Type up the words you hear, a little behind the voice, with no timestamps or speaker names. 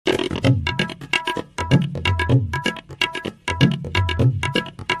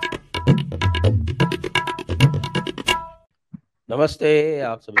नमस्ते।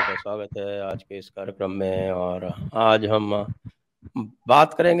 आप सभी का स्वागत है आज के इस कार्यक्रम में। और आज हम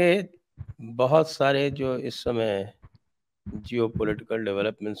बात करेंगे बहुत सारे जो इस समय जियो पॉलिटिकल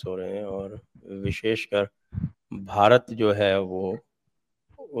डेवलपमेंट्स हो रहे हैं, और विशेषकर भारत जो है वो,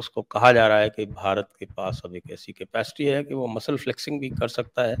 उसको कहा जा रहा है कि भारत के पास अब एक ऐसी कैपेसिटी है कि वो मसल फ्लेक्सिंग भी कर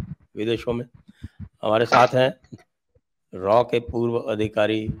सकता है विदेशों में। हमारे साथ हैं रॉ के पूर्व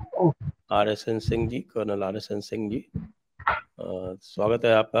अधिकारी RSN Singh ji, colonel RSN Singh ji. स्वागत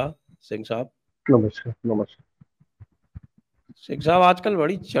है आपका सिंह साहब। नमस्कार। नमस्कार। सिंह साहब, आजकल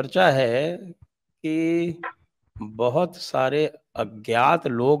बड़ी चर्चा है कि बहुत सारे अज्ञात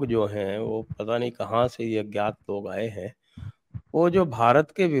लोग जो हैं, वो पता नहीं कहाँ से ये अज्ञात लोग आए हैं, वो जो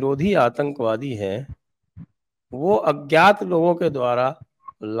भारत के विरोधी आतंकवादी हैं, वो अज्ञात लोगों के द्वारा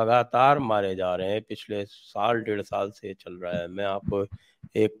लगातार मारे जा रहे हैं। पिछले साल 1.5 साल से चल रहा है। मैं आपको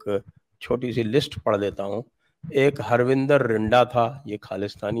एक छोटी सी लिस्ट पढ़ देता हूँ। एक हरविंदर रिंडा था, ये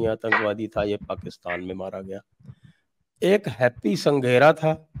खालिस्तानी आतंकवादी था, ये पाकिस्तान में मारा गया। एक हैप्पी संघेरा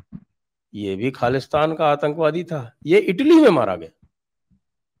था, ये भी खालिस्तान का आतंकवादी था, ये इटली में मारा गया।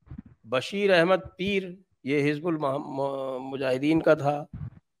 बशीर अहमद पीर, ये हिजबुल मुजाहिदीन का था,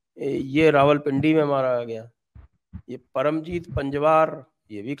 ये रावलपिंडी में मारा गया। ये परमजीत पंजवार,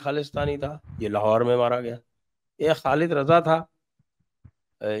 ये भी खालिस्तानी था, ये लाहौर में मारा गया। ये खालिद रजा था,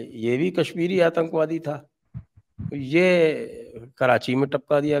 ये भी कश्मीरी आतंकवादी था, ये कराची में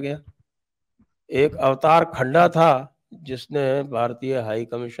टपका दिया गया। एक अवतार खंडा था, जिसने भारतीय हाई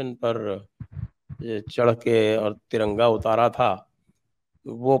कमीशन पर चढ़ के और तिरंगा उतारा था।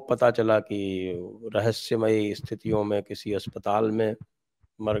 वो पता चला कि रहस्यमयी स्थितियों में किसी अस्पताल में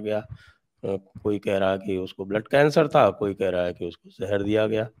मर गया। कोई कह रहा है कि उसको ब्लड कैंसर था, कोई कह रहा है कि उसको जहर दिया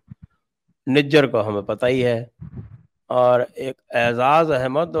गया। निज्जर को हमें पता ही है। और एक एजाज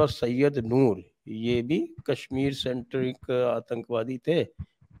अहमद और सैयद नूर, ये भी कश्मीर सेंट्रिक आतंकवादी थे,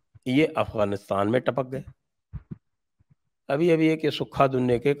 ये अफगानिस्तान में टपक गए। अभी अभी एक ये सुखा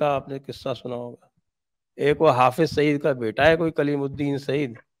दुन्नेके का आपने किस्सा सुना होगा। एक वो हाफिज सईद का बेटा है, कोई कलीमुद्दीन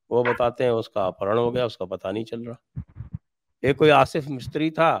सईद, वो बताते हैं उसका अपहरण हो गया, उसका पता नहीं चल रहा। एक कोई आसिफ मिस्त्री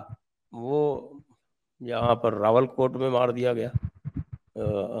था, वो यहाँ पर रावलकोट में मार दिया गया,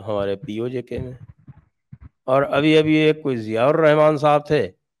 हमारे POJK में। और अभी अभी एक कोई जियाउर रहमान साहब थे,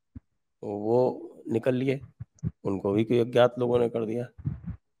 वो निकल लिए, उनको भी कोई अज्ञात लोगों ने कर दिया।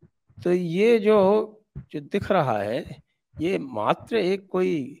 तो ये जो जो दिख रहा है, ये मात्र एक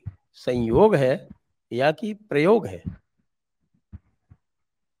कोई संयोग है या कि प्रयोग है?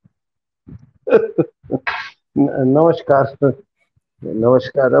 नमस्कार।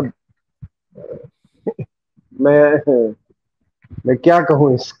 नमस्कार। अब मैं मैं क्या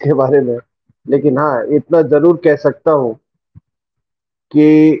कहूँ इसके बारे में, लेकिन हाँ, इतना जरूर कह सकता हूँ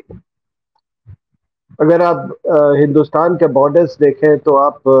कि अगर आप हिंदुस्तान के बॉर्डर्स देखें तो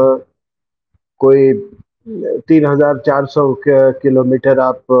आप कोई 3,400 किलोमीटर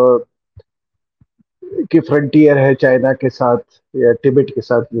आप की फ्रंटियर है चाइना के साथ या तिब्बत के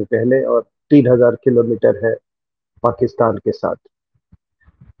साथ यूं कह लें, और 3,000 किलोमीटर है पाकिस्तान के साथ।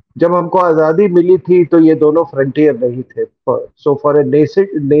 जब हमको आजादी मिली थी तो ये दोनों फ्रंटियर नहीं थे। सो फॉर ए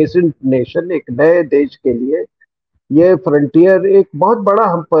नेशन, एक नए देश के लिए ये फ्रंटियर एक बहुत बड़ा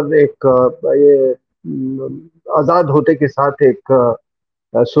हम पर एक ये आजाद होते के साथ एक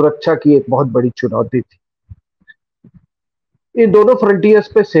सुरक्षा की एक बहुत बड़ी चुनौती थी। इन दोनों फ्रंटियर्स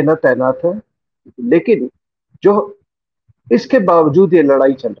पे सेना तैनात है, लेकिन जो इसके बावजूद ये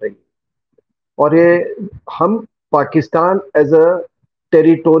लड़ाई चल रही है, और ये हम Pakistan as a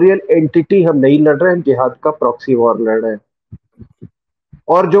territorial entity हम नहीं लड़ रहे हैं, जिहाद का प्रॉक्सी वॉर लड़ रहे हैं।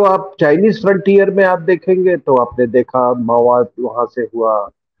 और जो आप चाइनीज फ्रंटियर में आप देखेंगे तो आपने देखा माओवाद वहां से हुआ।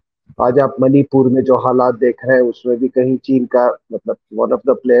 आज आप मणिपुर में जो हालात देख रहे हैं उसमें भी कहीं चीन का, मतलब one of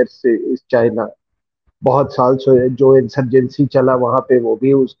the players is China. बहुत साल से जो इंसर्जेंसी चला वहां पे वो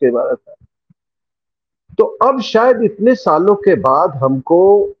भी उसके बाद था। तो अब शायद इतने सालों के बाद हमको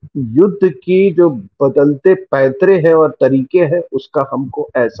युद्ध की जो बदलते पैतरे हैं और तरीके हैं उसका हमको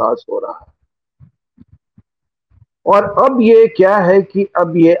एहसास हो रहा है। और अब ये क्या है कि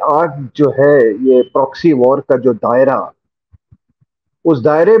अब ये आग जो है, ये प्रॉक्सी वॉर का जो दायरा, उस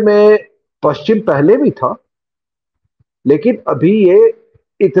दायरे में पश्चिम पहले भी था, लेकिन अभी ये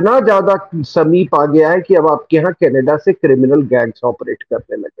इतना ज्यादा समीप आ गया है कि अब आपके यहाँ कनाडा से क्रिमिनल गैंग्स ऑपरेट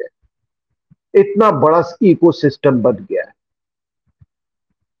करने लगे। इतना बड़ा इकोसिस्टम बन गया है।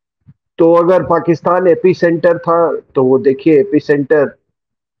 तो अगर पाकिस्तान एपी सेंटर था, तो वो देखिए एपी सेंटर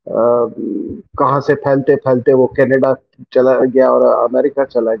कहां से फैलते फैलते वो कनाडा चला गया और अमेरिका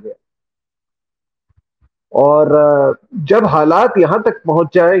चला गया। और जब हालात यहां तक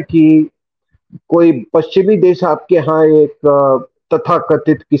पहुंच जाए कि कोई पश्चिमी देश आपके यहाँ एक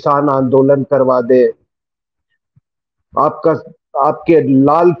तथाकथित किसान आंदोलन करवा दे, आपका आपके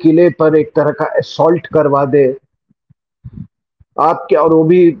लाल किले पर एक तरह का असॉल्ट करवा दे आपके, और वो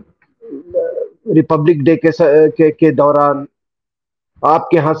भी रिपब्लिक डे के दौरान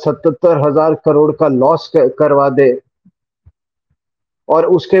आपके यहाँ 77,000 करोड़ का लॉस करवा दे, और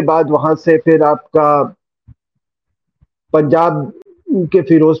उसके बाद वहां से फिर आपका पंजाब के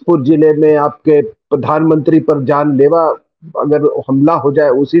फिरोजपुर जिले में आपके प्रधानमंत्री पर जानलेवा अगर हमला हो जाए,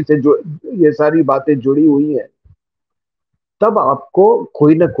 उसी से जो ये सारी बातें जुड़ी हुई हैं, तब आपको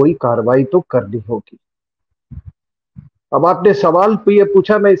कोई ना कोई कार्रवाई तो करनी होगी। अब आपने सवाल ये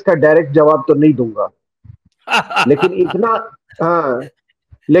पूछा, मैं इसका डायरेक्ट जवाब तो नहीं दूंगा, लेकिन इतना, हाँ,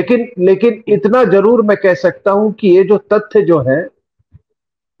 लेकिन इतना जरूर मैं कह सकता हूं कि ये जो तथ्य जो है,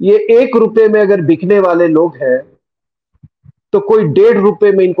 ये 1 रुपए में अगर बिकने वाले लोग हैं तो कोई 1.5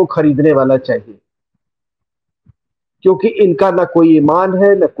 रुपए में इनको खरीदने वाला चाहिए, क्योंकि इनका ना कोई ईमान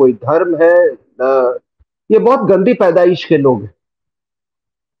है, ना कोई धर्म है, ना, ये बहुत गंदी पैदाइश के लोग हैं।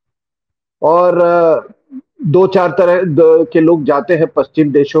 और दो चार तरह के लोग जाते हैं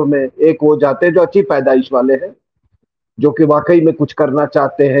पश्चिम देशों में। एक वो जाते हैं जो अच्छी पैदाइश वाले हैं, जो कि वाकई में कुछ करना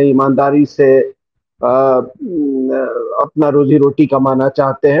चाहते हैं, ईमानदारी से अपना रोजी रोटी कमाना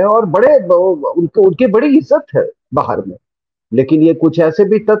चाहते हैं, और बड़े उनकी बड़ी इज्जत है बाहर में। लेकिन ये कुछ ऐसे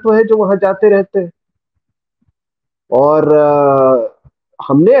भी तत्व है जो वहां जाते रहते हैं। और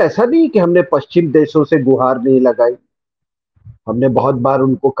हमने ऐसा नहीं कि हमने पश्चिम देशों से गुहार नहीं लगाई, हमने बहुत बार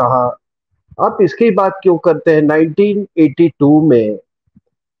उनको कहा, आप इसकी बात क्यों करते हैं। 1982 में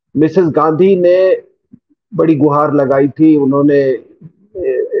मिसेस गांधी ने बड़ी गुहार लगाई थी, उन्होंने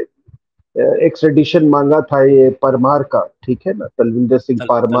एक्सट्रेडिशन मांगा था ये परमार का, ठीक है ना, तलविंदर सिंह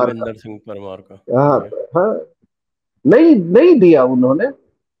परमार का। तलविंदर सिंह परमार का, हाँ, हाँ, नहीं नहीं दिया उन्होंने,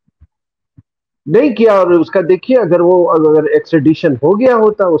 नहीं किया। और उसका देखिए, अगर एक्सट्रेडिशन हो गया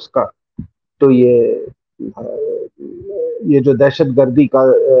होता उसका, तो ये जो दहशतगर्दी का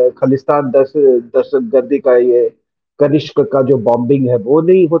खालिस्तान दहशतगर्दी का ये कनिष्क का जो बॉम्बिंग है वो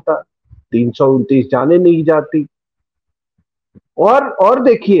नहीं होता, 329 जाने नहीं जाती। और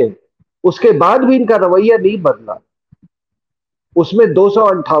देखिए, उसके बाद भी इनका रवैया नहीं बदला। उसमें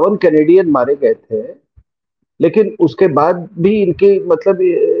 258 कैनेडियन मारे गए थे, लेकिन उसके बाद भी इनके मतलब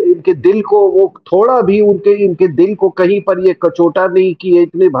इनके दिल को वो थोड़ा भी इनके दिल को कहीं पर ये कचोटा नहीं कि ये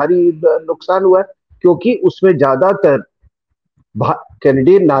इतने भारी नुकसान हुआ है, क्योंकि उसमें ज्यादातर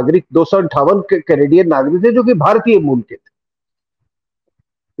कैनेडियन नागरिक, 258 कैनेडियन नागरिक थे जो कि भारतीय मूल के थे,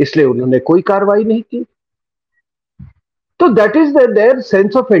 इसलिए उन्होंने कोई कार्रवाई नहीं की। तो that is there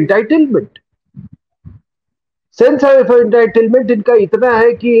sense of entitlement. Sense of entitlement इनका इतना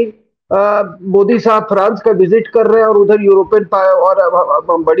है कि मोदी साहब फ्रांस का विजिट कर रहे हैं और उधर यूरोपियन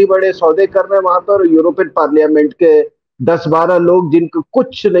और बड़ी बड़े सौदे कर रहे हैं वहां पर, यूरोपियन पार्लियामेंट के 10-12 लोग जिनको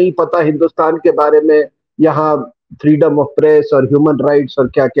कुछ नहीं पता हिंदुस्तान के बारे में, यहाँ फ्रीडम ऑफ प्रेस और ह्यूमन राइट्स और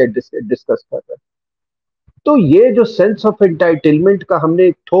क्या क्या डिस्कस कर रहे हैं। तो ये जो सेंस ऑफ एंटाइटलमेंट का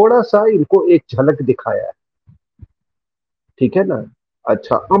हमने थोड़ा सा इनको एक झलक दिखाया है, ठीक है ना।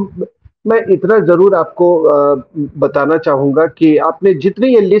 अच्छा, अब मैं इतना जरूर आपको बताना चाहूंगा कि आपने जितनी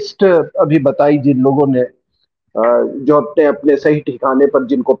ये लिस्ट अभी बताई, जिन लोगों ने जो अपने अपने सही ठिकाने पर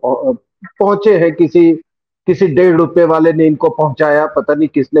जिनको पहुंचे हैं, किसी किसी 1.5 रुपए वाले ने इनको पहुंचाया, पता नहीं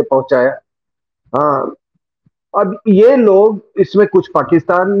किसने पहुंचाया। हाँ, अब ये लोग इसमें कुछ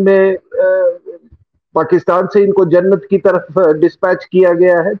पाकिस्तान से इनको जन्नत की तरफ डिस्पैच किया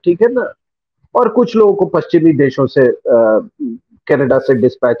गया है, ठीक है ना, और कुछ लोगों को पश्चिमी देशों से कनाडा से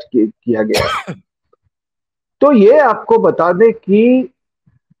डिस्पैच किया गया है। तो ये आपको बता दें कि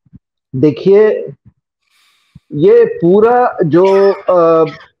देखिए, ये पूरा जो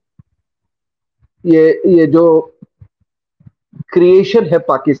ये जो क्रिएशन है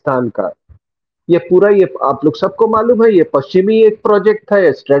पाकिस्तान का, ये पूरा, ये आप लोग सबको मालूम है, ये पश्चिमी एक प्रोजेक्ट था,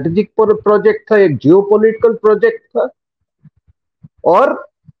 ये स्ट्रेटेजिक प्रोजेक्ट था, एक जियोपॉलिटिकल प्रोजेक्ट था। और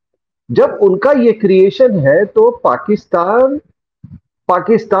जब उनका ये क्रिएशन है तो पाकिस्तान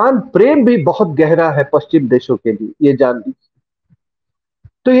पाकिस्तान प्रेम भी बहुत गहरा है पश्चिम देशों के लिए, ये जान लीजिए।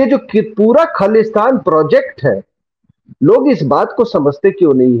 तो ये जो पूरा खालिस्तान प्रोजेक्ट है, लोग इस बात को समझते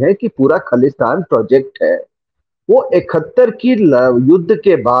क्यों नहीं है कि पूरा खालिस्तान प्रोजेक्ट है वो 71 की युद्ध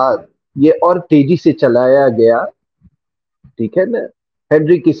के बाद ये और तेजी से चलाया गया, ठीक है ना,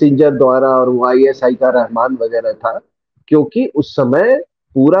 हेनरी किसिंजर द्वारा, और वो आईएसआई का रहमान वगैरह था, क्योंकि उस समय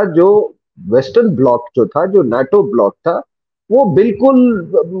पूरा जो वेस्टर्न ब्लॉक जो था, जो नाटो ब्लॉक था, वो बिल्कुल,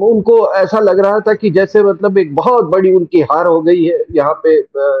 उनको ऐसा लग रहा था कि जैसे मतलब एक बहुत बड़ी उनकी हार हो गई है यहाँ पे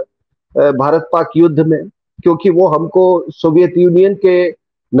भारत पाक युद्ध में, क्योंकि वो हमको सोवियत यूनियन के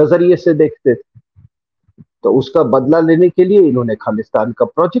नजरिए से देखते थे। तो उसका बदला लेने के लिए इन्होंने खालिस्तान का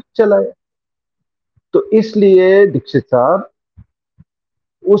प्रोजेक्ट चलाया। तो इसलिए दीक्षित साहब,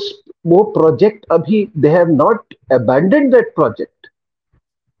 उस वो प्रोजेक्ट अभी they have not abandoned that project,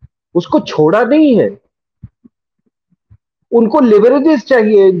 उसको छोड़ा नहीं है। उनको लिवरेजेस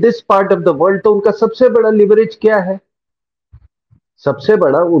चाहिए in this part of the world. तो उनका सबसे बड़ा लिवरेज क्या है? सबसे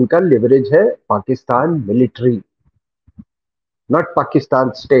बड़ा उनका लिवरेज है Pakistan military, not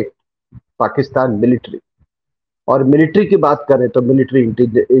Pakistan state, Pakistan military. और मिलिट्री की बात करें तो मिलिट्री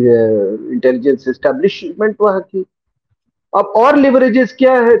इंटेलिजेंस एस्टेब्लिशमेंट वहां की। अब और लिवरेजेस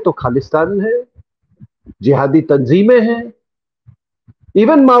क्या है? तो खालिस्तान है, जिहादी तंजीमें हैं,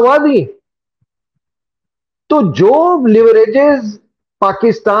 इवन माओवादी। तो जो लिवरेजेस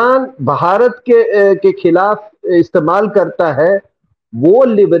पाकिस्तान भारत के खिलाफ इस्तेमाल करता है, वो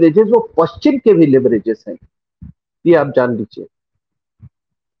लिवरेजेस वो पश्चिम के भी लिवरेजेस हैं, ये आप जान लीजिए।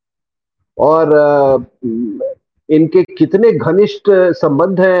 और इनके कितने घनिष्ठ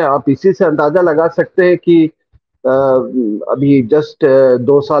संबंध हैं आप इसी से अंदाजा लगा सकते हैं कि अभी जस्ट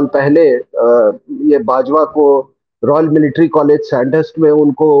 2 साल पहले ये बाजवा को रॉयल मिलिट्री कॉलेज सैंडहर्स्ट में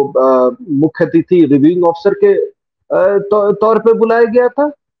उनको मुख्य अतिथि रिव्यूइंग ऑफिसर के तौर पे बुलाया गया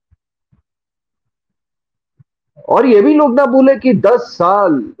था। और ये भी लोग ना भूले कि 10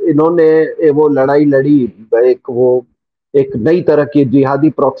 साल इन्होंने वो लड़ाई लड़ी, एक नई तरह की जिहादी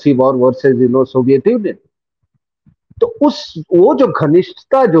proxy war versus Soviet Union. तो वो जो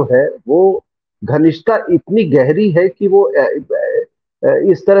घनिष्ठता जो है, वो घनिष्ठता इतनी गहरी है कि वो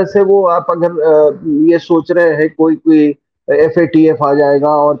इस तरह से वो आप अगर ये सोच रहे हैं कोई कोई FATF आ जाएगा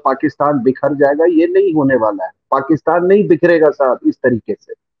और पाकिस्तान बिखर जाएगा, ये नहीं होने वाला है। पाकिस्तान नहीं बिखरेगा साहब इस तरीके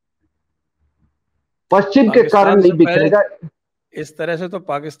से, पश्चिम के पाकिस्तान कारण नहीं से पहले, बिखरेगा। इस तरह से तो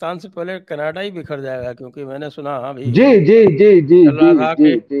पाकिस्तान से पहले कनाडा ही बिखर जाएगा, क्योंकि मैंने सुना अभी जी जी जी जी चल जी रहा था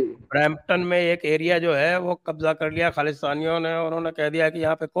जी कि जी ब्रैम्पटन में एक एरिया जो है वो कब्जा कर लिया खालिस्तानियों ने, और उन्होंने कह दिया कि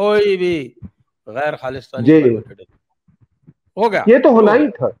यहाँ पे कोई भी गैर खालिस्तानी जी। परमिटेड। हो गया ये तो जो होना हो ही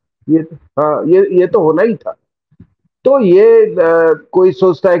गया। था। हाँ, ये तो होना ही था। तो ये कोई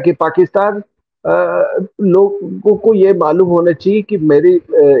सोचता है कि पाकिस्तान, लोगों को ये मालूम होना चाहिए कि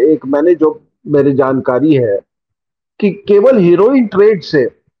मैंने जो मेरी जानकारी है कि केवल हीरोइन ट्रेड से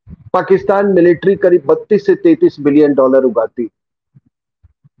पाकिस्तान मिलिट्री करीब 32 से 33 बिलियन डॉलर उगाती।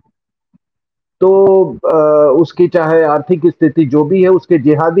 तो उसकी चाहे आर्थिक स्थिति जो भी है, उसके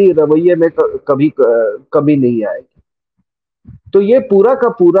जिहादी रवैये में कभी कमी नहीं आएगी। तो ये पूरा का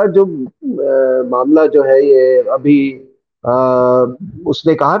पूरा जो मामला जो है, ये अभी आ,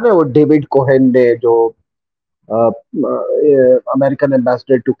 उसने कहा ना, वो डेविड कोहेन ने, जो अमेरिकन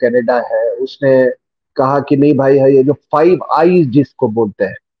एम्बेसडर टू कनाडा है, उसने कहा कि नहीं भाई है, ये जो 5 आईज जिसको बोलते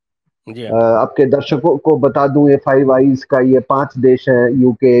हैं, जी हाँ। आपके दर्शकों को बता दूं, ये 5 आईज का ये 5 देश हैं,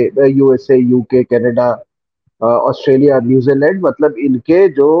 USA, UK, Canada, Australia, New Zealand. मतलब इनके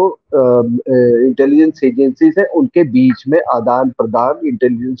जो इंटेलिजेंस एजेंसीज हैं, उनके बीच में आदान प्रदान,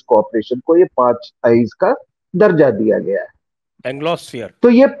 इंटेलिजेंस कोऑपरेशन को ये 5 आईज का दर्जा दिया गया है। एंग्लोस्फियर। तो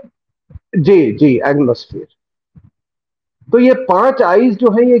ये, जी जी, एंग्लोस्फीयर। तो ये 5 आईज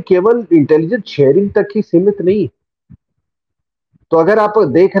जो है, ये केवल इंटेलिजेंस शेयरिंग तक ही सीमित नहीं। तो अगर आप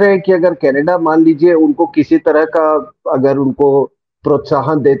देख रहे हैं कि अगर कनाडा मान लीजिए उनको किसी तरह का, अगर उनको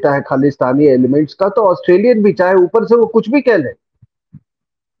प्रोत्साहन देता है खालिस्तानी एलिमेंट्स का, तो ऑस्ट्रेलियन भी, चाहे ऊपर से वो कुछ भी कह ले,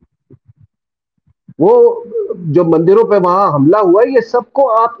 वो जो मंदिरों पे वहां हमला हुआ, ये सबको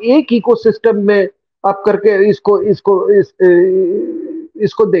आप एक इकोसिस्टम में आप करके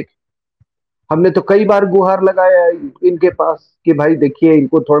इसको देख। हमने तो कई बार गुहार लगाया है इनके पास कि भाई देखिए,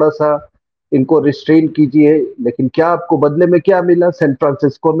 इनको थोड़ा सा, इनको रिस्ट्रेन कीजिए। लेकिन क्या आपको बदले में क्या मिला? सैन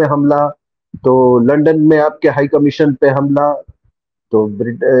फ्रांसिस्को में हमला, तो लंदन में आपके हाई कमीशन पे हमला, तो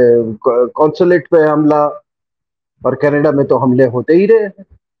कॉन्सुलेट पे हमला, और कनाडा में तो हमले होते ही रहे हैं।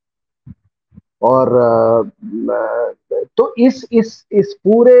 और तो इस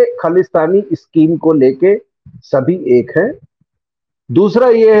पूरे खालिस्तानी स्कीम को लेके सभी एक है। दूसरा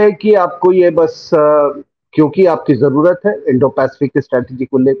ये है कि आपको ये बस क्योंकि आपकी जरूरत है इंडो पैसिफिक स्ट्रेटजी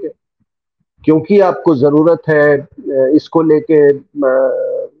को लेके, क्योंकि आपको जरूरत है इसको लेके,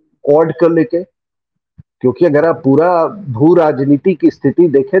 क्वाड को लेके, क्योंकि अगर आप पूरा भू राजनीति की स्थिति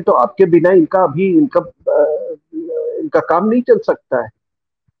देखें तो आपके बिना इनका काम नहीं चल सकता है।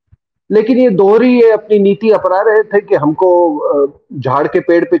 लेकिन ये दोहरी ये अपनी नीति अपना रहे थे कि हमको झाड़ के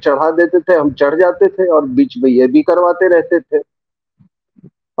पेड़ पे चढ़ा देते थे, हम चढ़ जाते थे, और बीच में ये भी करवाते रहते थे।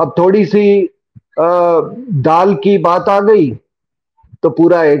 अब थोड़ी सी दाल की बात आ गई तो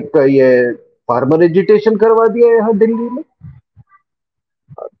पूरा एक ये फार्मर एजिटेशन करवा दिया यहाँ दिल्ली में।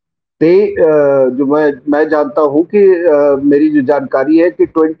 जो मैं जानता हूं कि मेरी जो जानकारी है कि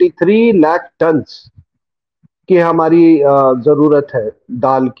 23 लाख टन की हमारी जरूरत है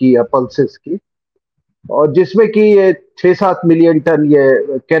दाल की या पल्सेस की, और जिसमें कि ये 6-7 मिलियन टन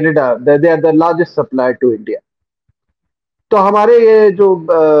ये Canada, they are the largest supplier to India. तो हमारे ये जो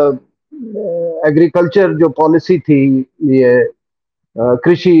एग्रीकल्चर जो पॉलिसी थी, ये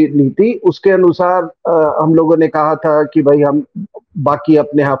कृषि नीति, उसके अनुसार हम लोगों ने कहा था कि भाई हम बाकी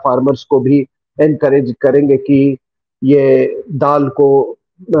अपने यहाँ फार्मर्स को भी एनकरेज करेंगे कि ये दाल को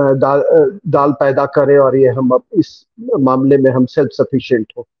दाल पैदा करें, और ये हम अब इस मामले में हम सेल्फ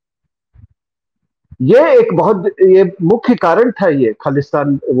सफिशिएंट हो। ये एक बहुत ये मुख्य कारण था ये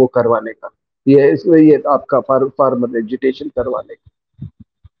खालिस्तान वो करवाने का, ये आपका फार्मर एजुटेशन करवाने का।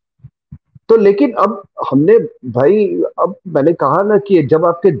 तो लेकिन अब हमने, भाई अब मैंने कहा ना कि जब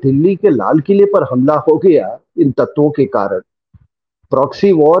आपके दिल्ली के लाल किले पर हमला हो गया इन तत्वों के कारण,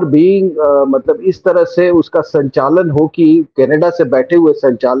 प्रॉक्सी वॉर बीइंग, मतलब इस तरह से उसका संचालन हो कि कनाडा से बैठे हुए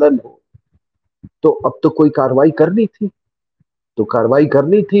संचालन हो, तो अब तो कोई कार्रवाई करनी थी। तो कार्रवाई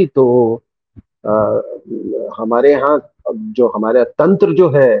करनी थी तो आ, हमारे यहाँ जो हमारा तंत्र जो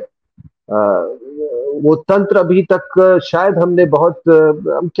है, वो तंत्र अभी तक शायद हमने बहुत,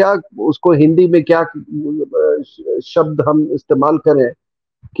 हम क्या उसको हिंदी में क्या शब्द हम इस्तेमाल करें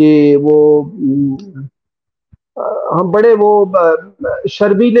कि वो हम बड़े वो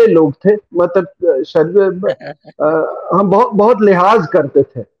शर्मीले लोग थे, मतलब हम बहुत बहुत लिहाज करते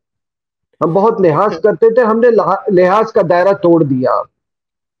थे, हम बहुत लिहाज करते थे, हमने लिहाज का दायरा तोड़ दिया।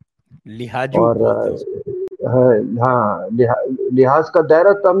 लिहाजू और बोलते हैं उसको। हाँ, लिहाज का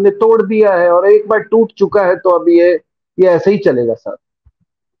दायरा तो हमने तोड़ दिया है, और एक बार टूट चुका है तो अब ये ऐसे ही चलेगा सर,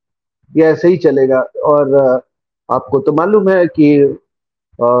 ये ऐसे ही चलेगा। और आपको तो मालूम है कि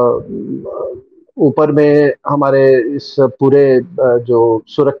ऊपर में हमारे इस पूरे जो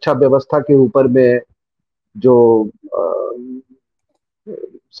सुरक्षा व्यवस्था के ऊपर में जो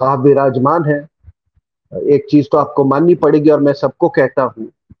साहब विराजमान है, एक चीज तो आपको माननी पड़ेगी, और मैं सबको कहता हूं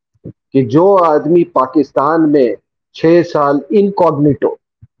कि जो आदमी पाकिस्तान में 6 साल इनकॉग्निटो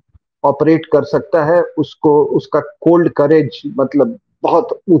ऑपरेट कर सकता है, उसको उसका कोल्ड करेज मतलब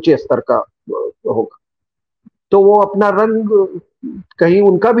बहुत ऊंचे स्तर का होगा। तो वो अपना रंग, कहीं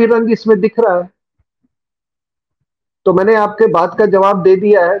उनका भी रंग इसमें दिख रहा है। तो मैंने आपके बात का जवाब दे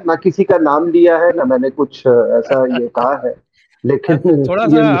दिया है, ना किसी का नाम लिया है, ना मैंने कुछ ऐसा ये कहा है, लेकिन थोड़ा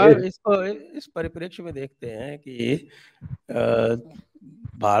सा ये इसको इस परिप्रेक्ष्य में देखते हैं कि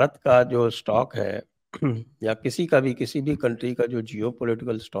भारत का जो स्टॉक है या किसी भी कंट्री का जो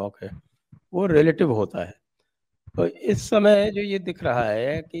जियोपॉलिटिकल स्टॉक है वो रिलेटिव होता है। तो इस समय जो ये दिख रहा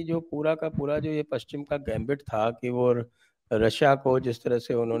है कि जो पूरा का पूरा जो ये पश्चिम का गैम्बिट था कि वो रशिया को जिस तरह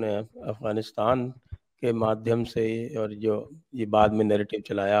से उन्होंने अफगानिस्तान के माध्यम से, और जो ये बाद में नैरेटिव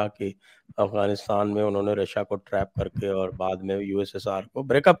चलाया कि अफगानिस्तान में उन्होंने रशिया को ट्रैप करके और बाद में यूएसएसआर को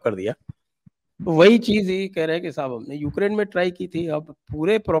ब्रेकअप कर दिया, तो वही चीज ये कह रहे हैं कि साहब हमने यूक्रेन में ट्राई की थी। अब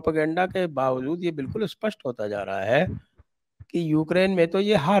पूरे प्रोपेगेंडा के बावजूद ये बिल्कुल स्पष्ट होता जा रहा है कि यूक्रेन में तो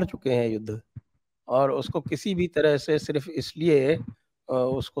ये हार चुके हैं युद्ध, और उसको किसी भी तरह से सिर्फ इसलिए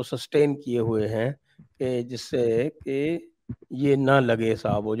उसको सस्टेन किए हुए हैं कि जिससे कि ये ना लगे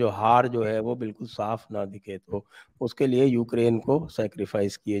साहब, वो जो हार जो है वो बिल्कुल साफ ना दिखे, तो उसके लिए यूक्रेन को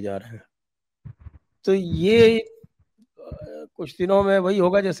सैक्रिफाइस किए जा रहे हैं। तो ये कुछ दिनों में वही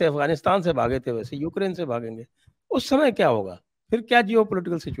होगा जैसे अफगानिस्तान से भागे थे वैसे यूक्रेन से भागेंगे। उस समय क्या होगा, फिर क्या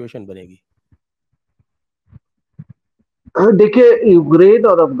जियोपॉलिटिकल सिचुएशन बनेगी? देखिए, यूक्रेन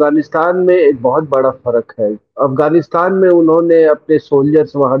और अफगानिस्तान में एक बहुत बड़ा फर्क है। अफगानिस्तान में उन्होंने अपने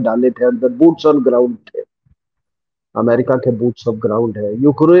सोल्जर्स वहां डाले थे, अंदर बूट्स ऑन ग्राउंड थे, अमेरिका के बूट्स ऑन ग्राउंड है।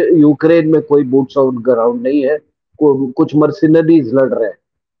 यूक्रेन में कोई बूट्स ऑन ग्राउंड नहीं है, कुछ मर्सिनरीज लड़ रहे हैं,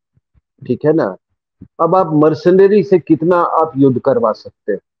 ठीक है ना। अब आप मर्सिनरी से कितना आप युद्ध करवा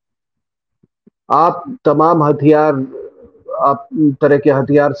सकते हैं? आप तमाम हथियार, आप तरह के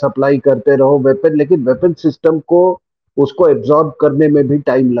हथियार सप्लाई करते रहो, वेपन, लेकिन वेपन सिस्टम को उसको एब्जॉर्ब करने में भी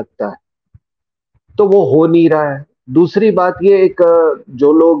टाइम लगता है, तो वो हो नहीं रहा है। दूसरी बात ये, एक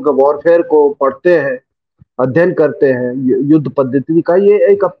जो लोग वॉरफेयर को पढ़ते हैं, अध्ययन करते हैं युद्ध पद्धति का, ये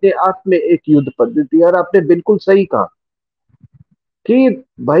एक अपने आप में एक युद्ध पद्धति है। और आपने बिल्कुल सही कहा कि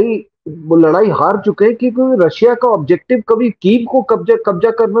भाई वो लड़ाई हार चुके हैं, क्योंकि रशिया का ऑब्जेक्टिव कभी कीव को कब्जा कब्जा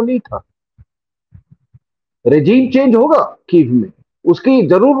करना नहीं था। रेजीम चेंज होगा कीव में, उसकी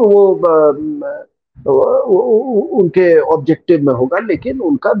जरूर उनके ऑब्जेक्टिव में होगा, लेकिन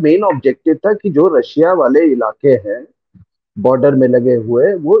उनका मेन ऑब्जेक्टिव था कि जो रशिया वाले इलाके हैं बॉर्डर में लगे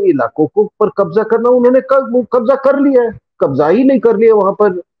हुए, वो इलाकों को पर कब्जा करना। उन्होंने कब्जा कर लिया है, कब्जा ही नहीं कर लिया वहां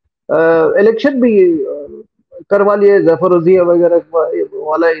पर। इलेक्शन भी करवा लिए, जफरोजिया वगैरह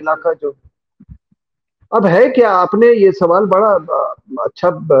वाला इलाका जो। अब है क्या, आपने ये सवाल बड़ा अच्छा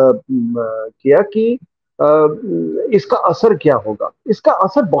किया कि इसका असर क्या होगा। इसका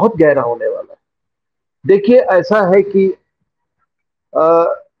असर बहुत गहरा होने वाला है। देखिए ऐसा है कि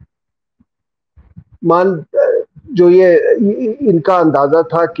मान जो ये इनका अंदाजा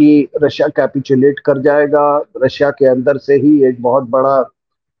था कि रशिया कैपिचुलेट कर जाएगा, रशिया के अंदर से ही एक बहुत बड़ा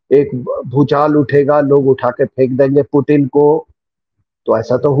एक भूचाल उठेगा, लोग उठा के फेंक देंगे पुतिन को। तो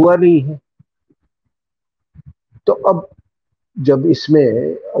ऐसा तो हुआ नहीं है। तो अब जब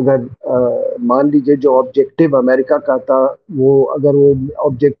इसमें अगर मान लीजिए जो ऑब्जेक्टिव अमेरिका का था, वो अगर वो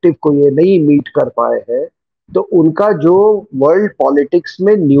ऑब्जेक्टिव को ये नहीं मीट कर पाए हैं, तो उनका जो वर्ल्ड पॉलिटिक्स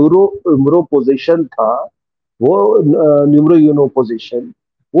में न्यूरो पोजीशन था, वो न्यूमरो यूनो पोजीशन,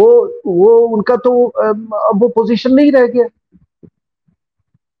 वो वो उनका तो अब वो पोजीशन नहीं रह गया।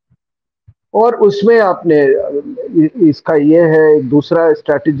 और उसमें आपने इसका ये है दूसरा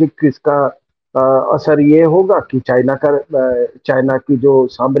स्ट्रैटेजिक इसका असर ये होगा कि चाइना की जो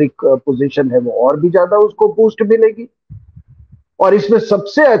सामरिक पोजीशन है वो और भी ज्यादा उसको बूस्ट मिलेगी। और इसमें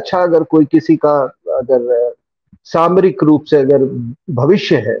सबसे अच्छा अगर कोई किसी का अगर सामरिक रूप से अगर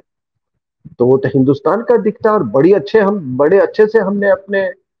भविष्य है, तो वो तो हिंदुस्तान का दिखता है। और बड़े अच्छे से हमने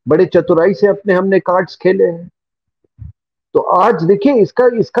अपने बड़े चतुराई से अपने हमने कार्ड्स खेले हैं। तो आज देखिए इसका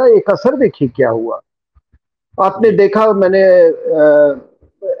इसका एक असर देखिए क्या हुआ। आपने देखा, मैंने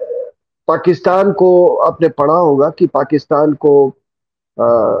पाकिस्तान को आपने पढ़ा होगा कि पाकिस्तान को अ,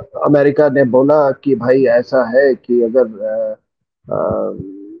 अमेरिका ने बोला कि भाई ऐसा है कि अगर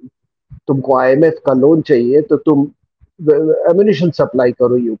तुमको आईएमएफ का लोन चाहिए तो तुम एम्यूनिशन सप्लाई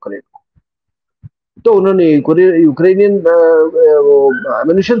करो यूक्रेन को। तो उन्होंने यूक्रेनियन वो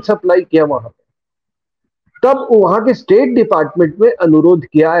एम्यूनिशन सप्लाई किया वहां। तब वहां के स्टेट डिपार्टमेंट में अनुरोध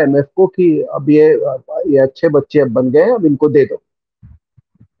किया आईएमएफ को कि अब ये अच्छे बच्चे अब बन गए हैं, अब इनको दे दो।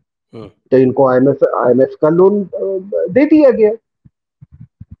 तो इनको आईएमएफ का लोन दे दिया गया।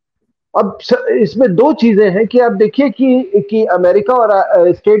 अब इसमें दो चीजें हैं कि आप देखिए कि अमेरिका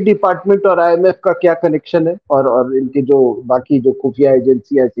और स्टेट डिपार्टमेंट और आईएमएफ का क्या कनेक्शन है, और इनकी जो बाकी जो खुफिया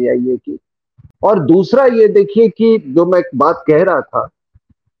एजेंसियां सीआईए की। और दूसरा ये देखिए कि जो मैं बात कह रहा था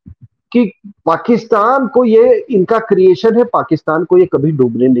कि पाकिस्तान को ये इनका क्रिएशन है, पाकिस्तान को ये कभी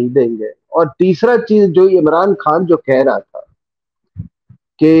डूबने नहीं देंगे। और तीसरा चीज जो इमरान खान जो कह रहा था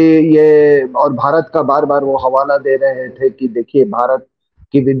कि ये, और भारत का बार बार वो हवाला दे रहे थे कि देखिए भारत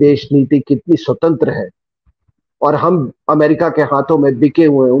की विदेश नीति कितनी स्वतंत्र है और हम अमेरिका के हाथों में बिके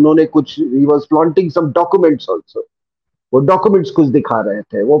हुए हैं। उन्होंने कुछ, he was flaunting some documents also, वो डॉक्यूमेंट्स कुछ दिखा रहे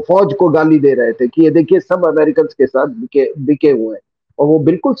थे, वो फौज को गाली दे रहे थे कि ये देखिए सब अमेरिकन के साथ बिके हुए हैं। और वो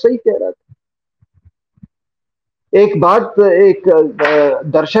बिल्कुल सही कह रहा था। एक बात, एक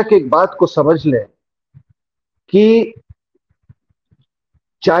दर्शक एक बात को समझ ले कि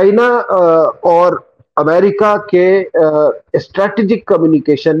चाइना और अमेरिका के स्ट्रेटेजिक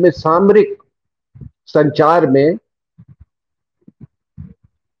कम्युनिकेशन में, सामरिक संचार में,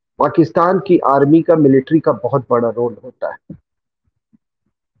 पाकिस्तान की आर्मी का, मिलिट्री का बहुत बड़ा रोल होता है।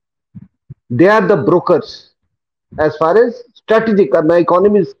 They are the brokers as far as strategic. मैं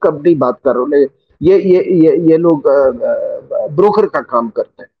इकोनॉमिक्स का नहीं बात कर रहा हूं, ये लोग ब्रोकर का काम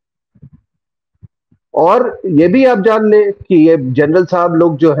करते हैं। और ये भी आप जान लें कि ये जनरल साहब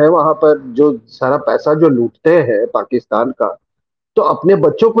लोग जो है वहां पर जो सारा पैसा जो लूटते हैं पाकिस्तान का, तो अपने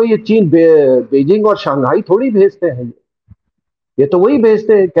बच्चों को ये चीन, बीजिंग और शंघाई थोड़ी भेजते हैं। ये तो वही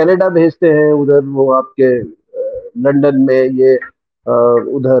भेजते हैं, कनाडा भेजते हैं, उधर वो आपके लंदन में, ये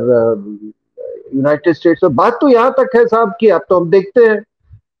उधर यूनाइटेड स्टेट्स में। बात तो यहाँ तक है साहब कि अब तो हम देखते हैं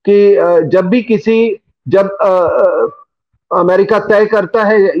कि जब अमेरिका तय करता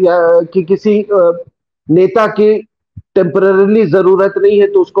है या कि किसी नेता की टेम्पररीली जरूरत नहीं है,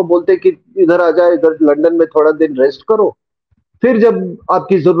 तो उसको बोलते कि इधर आ जाए, इधर लंदन में थोड़ा दिन रेस्ट करो, फिर जब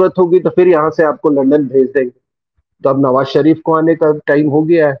आपकी जरूरत होगी तो फिर यहां से आपको लंदन भेज देंगे। तो अब नवाज शरीफ को आने का टाइम हो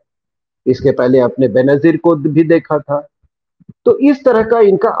गया है। इसके पहले आपने बेनजीर को भी देखा था। तो इस तरह का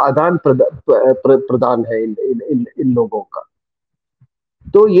इनका आदान प्रदान है इन लोगों का।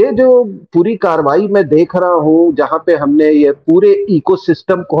 तो ये जो पूरी कार्रवाई मैं देख रहा हूं, जहां पे हमने ये पूरे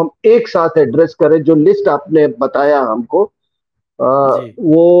इकोसिस्टम को हम एक साथ एड्रेस करें, जो लिस्ट आपने बताया हमको,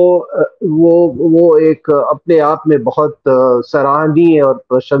 वो एक अपने आप में बहुत सराहनीय और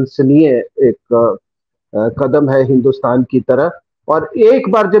प्रशंसनीय एक कदम है हिंदुस्तान की तरफ। और एक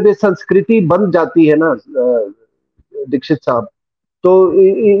बार जब ये संस्कृति बन जाती है ना दीक्षित साहब, तो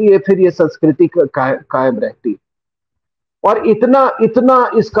ये फिर ये संस्कृति कायम रहती। और इतना इतना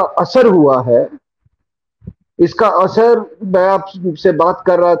इसका असर हुआ है, इसका असर, मैं आपसे बात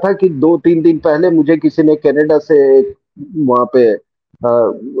कर रहा था कि 2-3 दिन पहले मुझे किसी ने कनाडा से वहां पे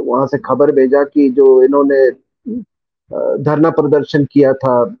वहां से खबर भेजा कि जो इन्होंने धरना प्रदर्शन किया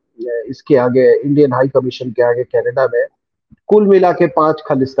था इसके आगे, इंडियन हाई कमीशन के आगे कनाडा में, कुल मिला के 5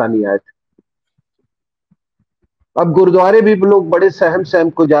 खालिस्तानी आए थे। अब गुरुद्वारे भी लोग बड़े सहम सहम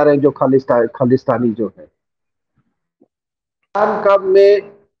को जा रहे हैं, जो खालिस्तानी जो है। पाकिस्तान का में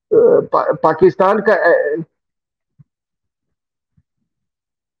पाकिस्तान का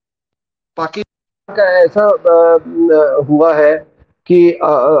पाकिस्तान का ऐसा हुआ है कि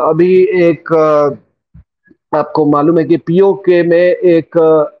अभी एक आपको मालूम है कि पीओके में एक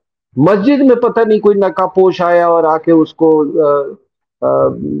मस्जिद में पता नहीं कोई नकाबपोश आया और आके उसको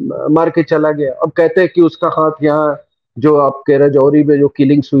मार के चला गया। अब कहते हैं कि उसका हाथ यहाँ जो आपके रजौरी में जो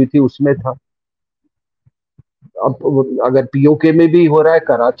किलिंग्स हुई थी उसमें था। अब अगर पीओके में भी हो रहा है,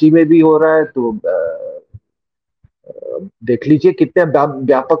 कराची में भी हो रहा है, तो देख लीजिए कितने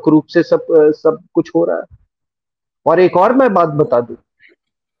व्यापक रूप से सब कुछ हो रहा है। और एक और मैं बात बता दूं,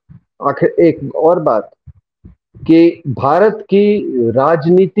 आखिर एक और बात, कि भारत की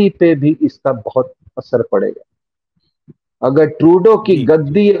राजनीति पे भी इसका बहुत असर पड़ेगा। अगर ट्रूडो की जी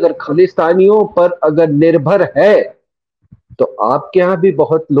गद्दी अगर खालिस्तानियों पर अगर निर्भर है, तो आपके यहां भी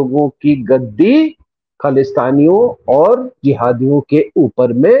बहुत लोगों की गद्दी खालिस्तानियों और जिहादियों के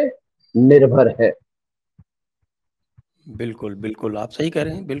ऊपर में निर्भर है। बिल्कुल बिल्कुल, आप सही कह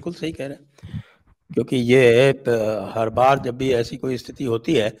रहे हैं, बिल्कुल सही कह रहे हैं। क्योंकि ये हर बार जब भी ऐसी कोई स्थिति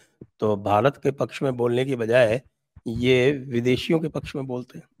होती है तो भारत के पक्ष में बोलने की बजाय ये विदेशियों के पक्ष में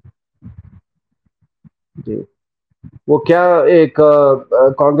बोलते हैं। जी, वो क्या, एक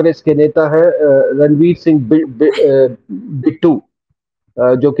कांग्रेस के नेता है रणवीर सिंह बिट्टू,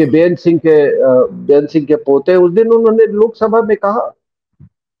 जो कि बेन सिंह के पोते, उस दिन उन्होंने लोकसभा में कहा,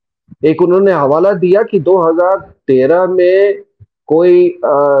 एक उन्होंने हवाला दिया कि 2013 में कोई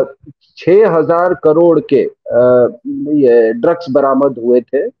 6,000 करोड़ के ये ड्रग्स बरामद हुए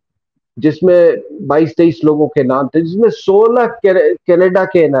थे, जिसमें 22-23 लोगों के नाम थे, जिसमें 16 कनाडा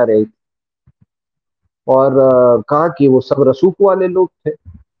के एनआरआई, और कहा कि वो सब रसूख वाले लोग थे।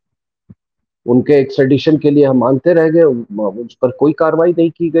 उनके एक्सट्रेडिशन के लिए हम मांगते रह गए, उस पर कोई कार्रवाई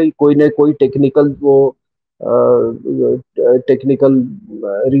नहीं की गई। कोई ने कोई टेक्निकल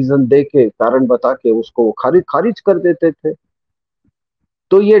रीजन दे के, कारण बता के उसको खारिज खारिज कर देते थे।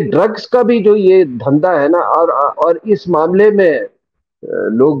 तो ये ड्रग्स का भी जो ये धंधा है ना, और इस मामले में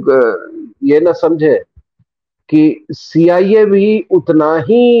लोग ये ना समझे कि सीआईए भी उतना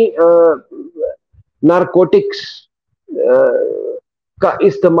ही नारकोटिक्स का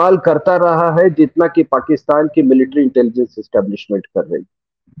इस्तेमाल करता रहा है जितना कि पाकिस्तान की मिलिट्री इंटेलिजेंस एस्टेब्लिशमेंट कर रही।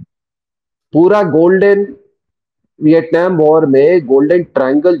 पूरा गोल्डन वियतनाम वॉर में गोल्डन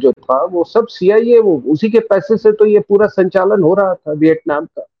ट्रायंगल जो था, वो सब सीआईए, वो उसी के पैसे से तो ये पूरा संचालन हो रहा था वियतनाम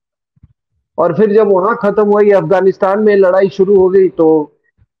का। और फिर जब वहां खत्म हुआ, ये अफगानिस्तान में लड़ाई शुरू हो गई, तो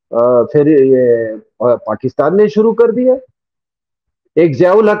फिर ये पाकिस्तान ने शुरू कर दिया। एक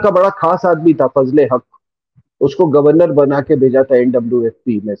जियाउल हक का बड़ा खास आदमी था, फजले हक, उसको गवर्नर बना के भेजा था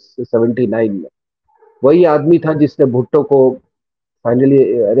एनडब्ल्यूएफपी में 79 में। वही आदमी था जिसने भुट्टो को फाइनली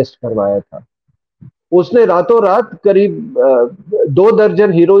अरेस्ट करवाया था। उसने रातों रात करीब 2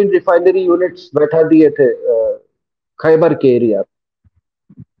 दर्जन हीरोइन रिफाइनरी यूनिट्स बैठा दिए थे खैबर के एरिया।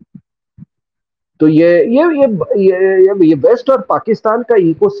 तो ये वेस्ट और पाकिस्तान का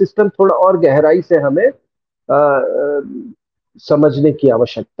इकोसिस्टम थोड़ा और गहराई से हमें समझने की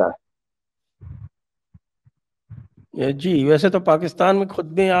आवश्यकता है। जी, वैसे तो पाकिस्तान में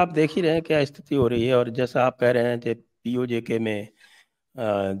खुद में आप देख ही रहे हैं क्या स्थिति हो रही है। और जैसा आप कह रहे हैं कि पीओजेके में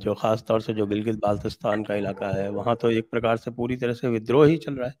जो खास तौर से जो गिलगित बाल्टिस्तान का इलाका है, वहाँ तो एक प्रकार से पूरी तरह से विद्रोह ही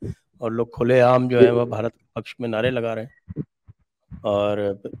चल रहा है और लोग खुलेआम जो है वह भारत के पक्ष में नारे लगा रहे हैं।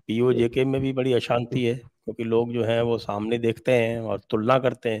 और पीओजेके में भी बड़ी अशांति है, क्योंकि लोग जो हैं वो सामने देखते हैं और तुलना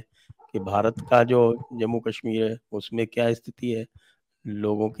करते हैं कि भारत का जो जम्मू कश्मीर है उसमें क्या स्थिति है,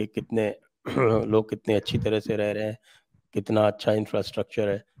 लोगों के कितने लोग कितने अच्छी तरह से रह रहे हैं, कितना अच्छा इंफ्रास्ट्रक्चर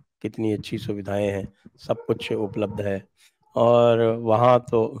है, कितनी अच्छी सुविधाएं हैं, सब कुछ उपलब्ध है। और वहाँ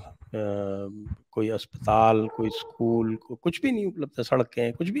तो कोई अस्पताल, कोई स्कूल, कुछ भी नहीं उपलब्ध है,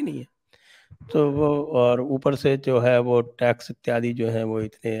 सड़कें कुछ भी नहीं है। तो वो, और ऊपर से जो है वो टैक्स इत्यादि जो है वो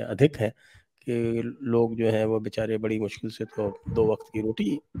इतने अधिक हैं कि लोग जो हैं वो बेचारे बड़ी मुश्किल से तो 2 वक्त की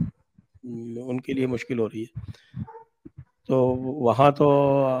रोटी उनके लिए मुश्किल हो रही है। तो वहाँ तो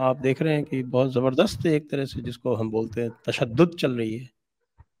आप देख रहे हैं कि बहुत ज़बरदस्त एक तरह से जिसको हम बोलते हैं तशद्दुद चल रही है।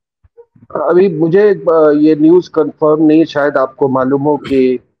 अभी मुझे ये न्यूज़ कंफर्म नहीं, शायद आपको मालूम हो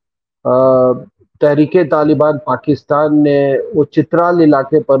कि तहरीके तालिबान पाकिस्तान ने वो चित्राल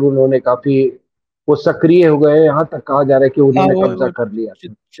इलाके पर उन्होंने काफ़ी वो सक्रिय हो गए, यहाँ तक कहा जा रहा है कि हाँ, उन्होंने कब्जा वो कर लिया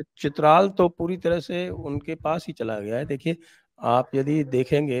था। चित्राल तो पूरी तरह से उनके पास ही चला गया है। देखिए, आप यदि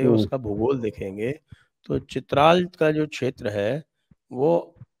देखेंगे, हम्म। उसका भूगोल देखेंगे, तो चित्राल का जो क्षेत्र है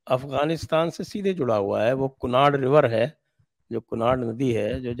वो अफगानिस्तान से सीधे जुड़ा हुआ है। वो कुनाड रिवर है, जो कुनाड नदी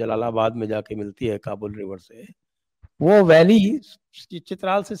है, जो जलालाबाद में जाके मिलती है काबुल रिवर से, वो वैली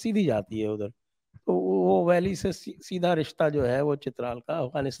चित्राल से सीधी जाती है उधर। तो वो वैली से सीधा रिश्ता जो है वो चित्राल का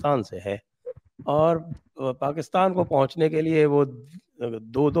अफगानिस्तान से है। और पाकिस्तान को पहुंचने के लिए वो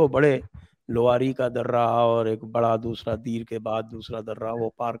दो दो बड़े, लोआरी का दर्रा और एक बड़ा दूसरा, दीर के बाद दूसरा दर्रा,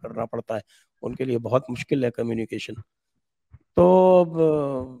 वो पार करना पड़ता है। उनके लिए बहुत मुश्किल है कम्युनिकेशन। तो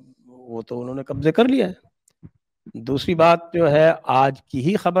वो तो उन्होंने कब्जे कर लिया है। दूसरी बात जो है, आज की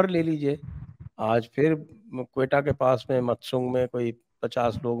ही खबर ले लीजिए। आज फिर क्वेटा के पास में मतसुंग में कोई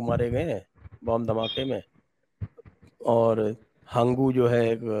 50 लोग मारे गए हैं बॉम्ब धमाके में। और हंगू जो है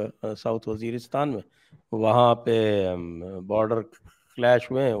एक साउथ वजीरिस्तान में, वहाँ पे बॉर्डर क्लैश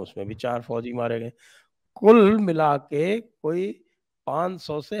हुए हैं, उसमें भी 4 फौजी मारे गए। कुल मिला के कोई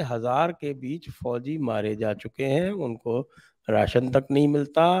 500 से 1000 के बीच फौजी मारे जा चुके हैं। उनको राशन तक नहीं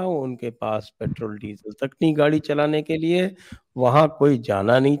मिलता, उनके पास पेट्रोल डीजल तक नहीं गाड़ी चलाने के लिए, वहाँ कोई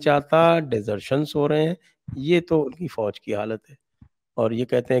जाना नहीं चाहता, डिजर्शंस हो रहे हैं। ये तो उनकी फौज की हालत है। और ये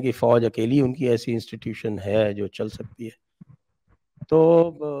कहते हैं कि फौज अकेली उनकी ऐसी इंस्टीट्यूशन है जो चल सकती है।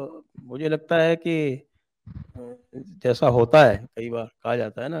 तो मुझे लगता है कि जैसा होता है, कई बार कहा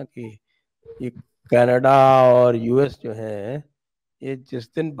जाता है ना कि ये कनाडा और यूएस जो है, ये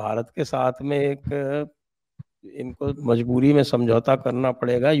जिस दिन भारत के साथ में एक इनको मजबूरी में समझौता करना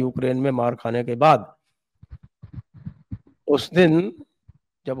पड़ेगा यूक्रेन में मार खाने के बाद, उस दिन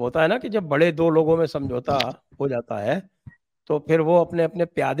जब होता है ना कि जब बड़े दो लोगों में समझौता हो जाता है, तो फिर वो अपने अपने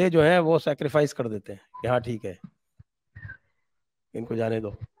प्यादे जो हैं वो सैक्रिफाइस कर देते हैं कि हाँ ठीक है, इनको जाने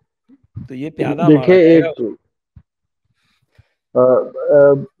दो। तो ये प्यादा मारा देखिए, जाएगा। एक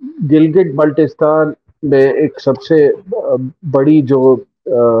गिलगिट बल्टिस्तान में एक सबसे बड़ी जो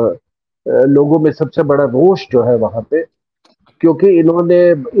लोगों में सबसे बड़ा रोष जो है वहां पे, क्योंकि इन्होंने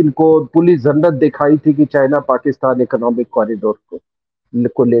इनको पुलिस जन्नत दिखाई थी कि चाइना पाकिस्तान इकोनॉमिक कॉरिडोर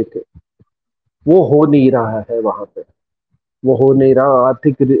को लेके, वो हो नहीं रहा है वहां पे। वो हो नहीं रहा।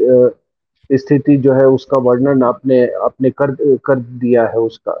 आर्थिक स्थिति जो है उसका वर्णन आपने आपने कर दिया है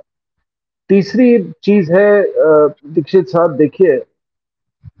उसका। तीसरी चीज है, दीक्षित साहब, देखिए,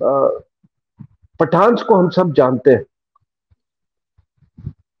 पठान्स को हम सब जानते हैं।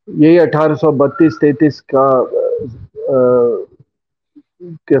 यही 1832-33 का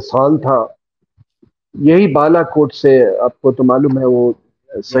के साल था। यही बालाकोट से, आपको तो मालूम है, वो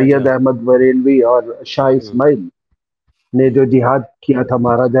हाँ जी, सैयद हाँ। अहमद बरेलवी और शाह हम्म, इस्माइल ने हम्म, जो जिहाद किया था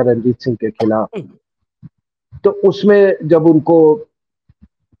महाराजा रंजीत सिंह के खिलाफ, तो उसमें जब उनको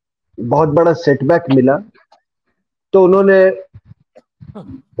बहुत बड़ा सेटबैक मिला, तो उन्होंने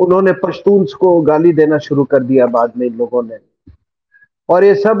उन्होंने पश्तून्स को गाली देना शुरू कर दिया बाद में इन लोगों ने। और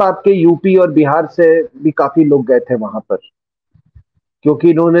ये सब आपके यूपी और बिहार से भी काफी लोग गए थे वहां पर, क्योंकि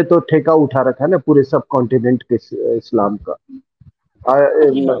इन्होंने तो ठेका उठा रखा है ना पूरे सब कॉन्टिनेंट के इस्लाम का।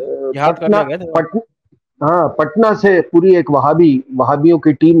 जी हाँ, जिहाद पटना करने गए थे वो। पटना हाँ, पटना से पूरी एक वहाबियों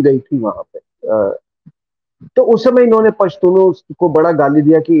की टीम गई थी वहां पे। तो उस समय इन्होंने पश्तूनों को बड़ा गाली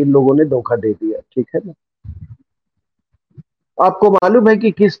दिया कि इन लोगों ने धोखा दे दिया, ठीक है ना। आपको मालूम है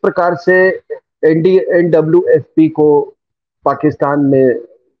कि किस प्रकार से NWFP को पाकिस्तान में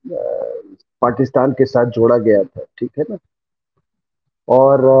पाकिस्तान के साथ जोड़ा गया था, ठीक है ना।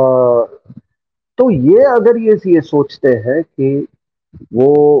 और तो ये अगर ये सोचते हैं कि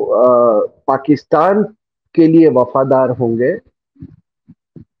वो पाकिस्तान के लिए वफादार होंगे,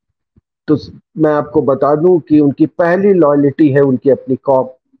 तो मैं आपको बता दूं कि उनकी पहली लॉयल्टी है उनकी अपनी कौम,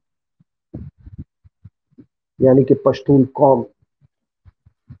 यानी कि पश्तून कौम।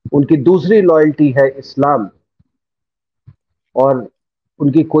 उनकी दूसरी लॉयल्टी है इस्लाम, और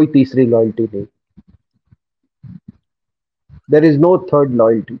उनकी कोई तीसरी लॉयल्टी नहीं। There is no third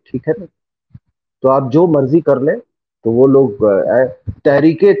loyalty, ठीक है ना। तो आप जो मर्जी कर लें, तो वो लोग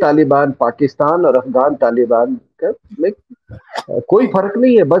तहरीके तालिबान पाकिस्तान और अफगान तालिबान में कोई फर्क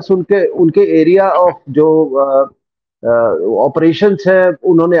नहीं है। बस उनके उनके एरिया ऑफ जो ऑपरेशंस है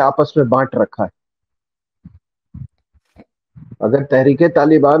उन्होंने आपस में बांट रखा है। अगर तहरीके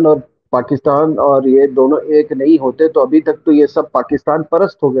तालिबान और पाकिस्तान और ये दोनों एक नहीं होते, तो अभी तक तो ये सब पाकिस्तान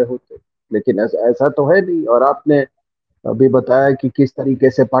परस्त हो गए होते। लेकिन ऐसा तो है नहीं। और आपने अभी बताया कि किस तरीके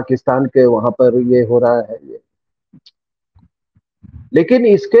से पाकिस्तान के वहां पर ये हो रहा है ये। लेकिन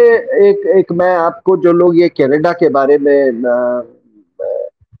इसके एक एक मैं आपको, जो लोग ये कनाडा के बारे में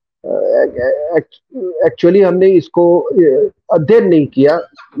एक्चुअली हमने इसको अध्ययन नहीं किया।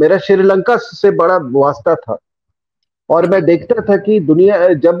 मेरा श्रीलंका से बड़ा वास्ता था और मैं देखता था कि दुनिया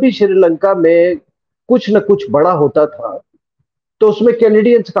जब भी श्रीलंका में कुछ न कुछ बड़ा होता था तो उसमें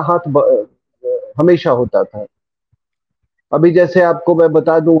कैनेडियंस का हाथ हमेशा होता था। अभी जैसे आपको मैं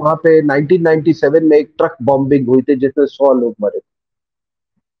बता दूं, वहां पे 1997 में एक ट्रक बॉम्बिंग हुई थी जिसमें 100 लोग मरे।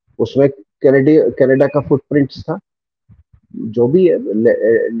 उसमें कनाडा का फुटप्रिंट्स था, जो भी है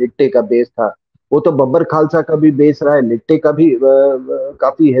लिट्टे का बेस था। वो तो बब्बर खालसा का भी बेस रहा है, लिट्टे का भी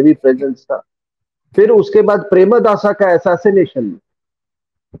काफी हैवी प्रेजेंस था। फिर उसके बाद प्रेमदासा का असैसिनेशन,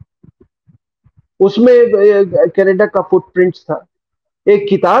 उसमें कनाडा का फुटप्रिंट्स था। एक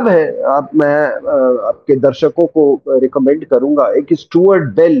किताब है, मैं आपके दर्शकों को रिकमेंड करूंगा। एक स्टुअर्ट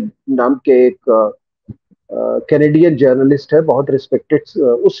बेल नाम के एक कैनेडियन जर्नलिस्ट है, बहुत रिस्पेक्टेड।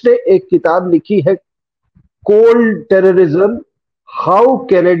 उसने एक किताब लिखी है, cold terrorism, how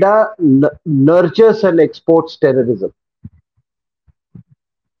Canada nurtures and exports terrorism.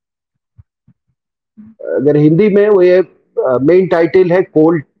 अगर हिंदी में वो ये मेन टाइटल है,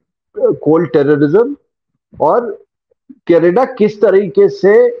 कोल्ड कोल्ड टेररिज्म, और कनाडा किस तरीके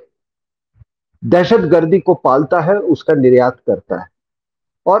से दहशतगर्दी को पालता है, उसका निर्यात करता है।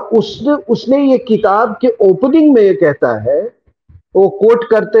 और उसने उसने ये किताब के ओपनिंग में ये कहता है, वो कोट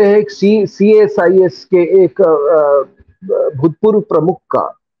करते हैं एक CSIS के एक भूतपूर्व प्रमुख का,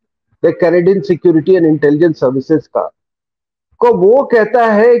 Canadian security and intelligence services का, को वो कहता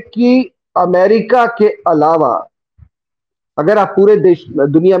है कि अमेरिका के अलावा अगर आप पूरे देश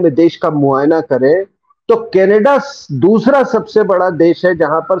दुनिया में देश का मुआयना करें तो कनाडा दूसरा सबसे बड़ा देश है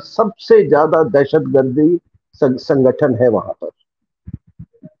जहां पर सबसे ज्यादा दहशतगर्दी संगठन है वहां पर।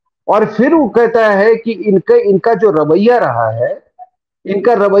 और फिर वो कहता है कि इनका जो रवैया रहा है,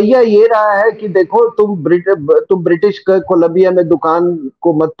 इनका रवैया ये रहा है कि देखो, तुम ब्रिटिश कोलंबिया में दुकान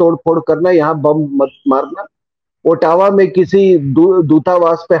को मत तोड़ फोड़ करना, यहाँ बम मत मारना, ओटावा में किसी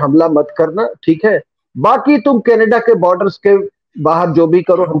दूतावास पे हमला मत करना, ठीक है। बाकी तुम कनाडा के बॉर्डर्स के बाहर जो भी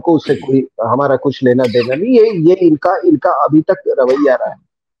करो, हमको उससे कोई हमारा कुछ लेना देना नहीं। ये इनका इनका अभी तक रवैया रहा है।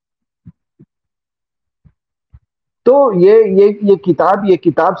 तो ये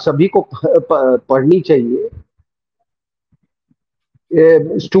किताब सभी को पढ़नी चाहिए।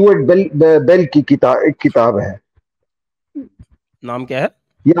 स्टुअर्ट बेल की एक किताब है। नाम क्या है?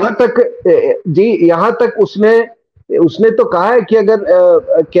 यहां तक जी, यहां तक उसने उसने तो कहा है कि अगर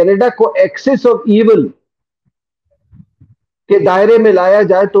कनाडा को एक्सेस ऑफ इविल के दायरे में लाया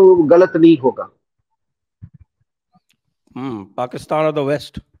जाए तो गलत नहीं होगा। पाकिस्तान और द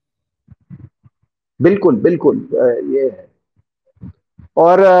वेस्ट। बिल्कुल बिल्कुल, ये है।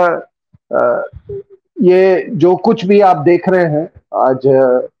 और ये जो कुछ भी आप देख रहे हैं आज,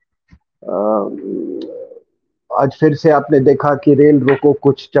 आज फिर से आपने देखा कि रेल रोको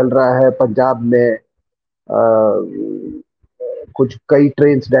कुछ चल रहा है पंजाब में। कुछ कई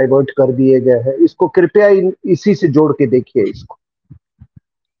ट्रेन्स डाइवर्ट कर दिए गए हैं। इसको कृपया इसी से जोड़ के देखिए इसको।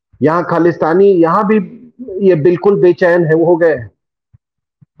 यहाँ खालिस्तानी यहाँ भी ये बिल्कुल बेचैन है, हो गए हैं।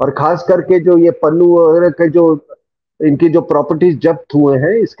 और खास करके जो ये पन्नू वगैरह के जो इनकी जो प्रॉपर्टीज जब्त हुए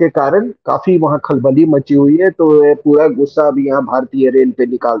हैं, इसके कारण काफी वहां खलबली मची हुई है। तो ये पूरा गुस्सा अभी यहाँ भारतीय रेल पे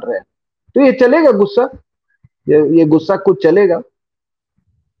निकाल रहे हैं। तो ये चलेगा गुस्सा, ये गुस्सा कुछ चलेगा।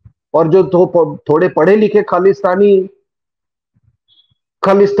 और जो थोड़े पढ़े लिखे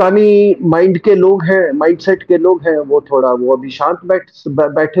खालिस्तानी माइंड के लोग हैं, माइंडसेट के लोग हैं, वो अभी शांत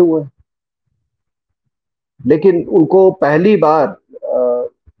बैठे हुए हैं। लेकिन उनको पहली बार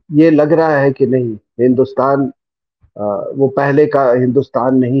ये लग रहा है कि नहीं, हिंदुस्तान वो पहले का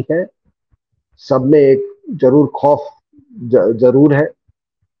हिंदुस्तान नहीं है। सब में एक जरूर खौफ जरूर है।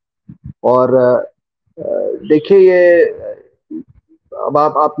 और देखिए, ये अब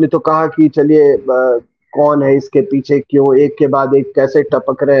आपने तो कहा कि चलिए, कौन है इसके पीछे, क्यों एक के बाद एक कैसे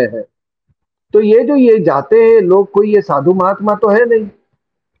टपक रहे हैं। तो ये जाते हैं लोग, कोई ये साधु महात्मा तो है नहीं।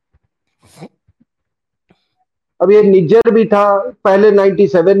 अब ये निज्जर भी था, पहले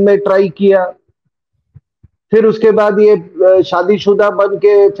 97 में ट्राई किया, फिर उसके बाद ये शादीशुदा बन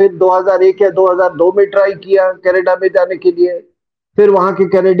के फिर 2001 या 2002 में ट्राई किया कनाडा में जाने के लिए। फिर वहां के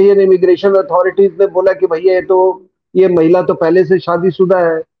कैनेडियन इमिग्रेशन अथॉरिटीज ने बोला कि भैया ये महिला तो पहले से शादीशुदा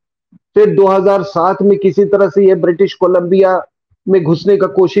है। फिर 2007 में किसी तरह से ये ब्रिटिश कोलंबिया में घुसने का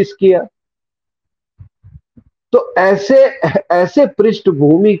कोशिश किया। तो ऐसे ऐसे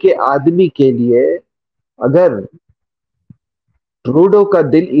पृष्ठभूमि के आदमी के लिए अगर ट्रूडो का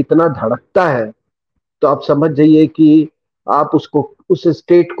दिल इतना धड़कता है, तो आप समझ जाइए कि आप उसको, उस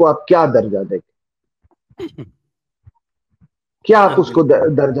स्टेट को आप क्या दर्जा देंगे, क्या आप उसको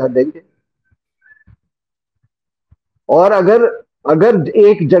दर्जा देंगे। और अगर अगर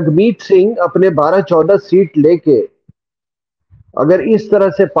एक जगमीत सिंह अपने 12-14 सीट लेके अगर इस तरह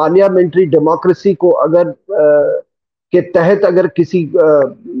से पार्लियामेंट्री डेमोक्रेसी को अगर के तहत अगर किसी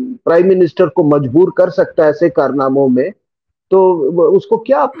प्राइम मिनिस्टर को मजबूर कर सकता है ऐसे कारनामों में, तो उसको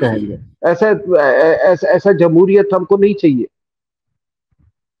क्या आप कहेंगे? ऐसा ऐसा ऐसा जमहूरियत हमको नहीं चाहिए।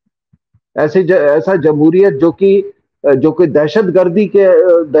 ऐसा जमहूरियत जो कि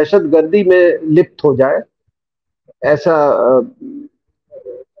दहशतगर्दी में लिप्त हो जाए, ऐसा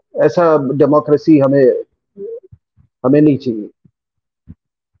ऐसा डेमोक्रेसी हमें हमें नहीं चाहिए।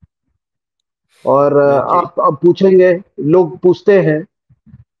 और जी आप अब पूछेंगे, लोग पूछते हैं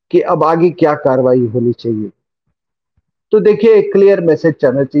कि अब आगे क्या कार्रवाई होनी चाहिए। तो देखिए, एक क्लियर मैसेज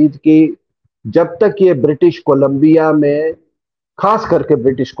जाना चाहिए कि जब तक ये ब्रिटिश कोलंबिया में, खास करके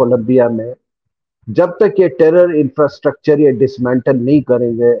ब्रिटिश कोलंबिया में, जब तक ये टेरर इंफ्रास्ट्रक्चर ये डिसमेंटल नहीं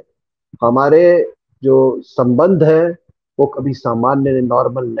करेंगे, हमारे जो संबंध है वो कभी सामान्य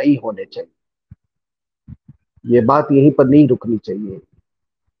नॉर्मल नहीं होने चाहिए। ये बात यहीं पर नहीं रुकनी चाहिए।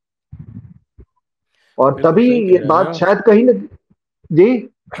 और बिल्कुल तभी सही ये कह रहे हैं बात आप। शायद कहीं ना। जी।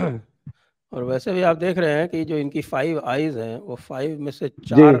 और वैसे भी आप देख रहे हैं कि जो इनकी 5 आईज हैं, वो 5 में से जी।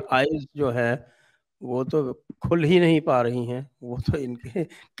 4 आईज जो हैं वो तो खुल ही नहीं पा रही हैं। वो तो इनके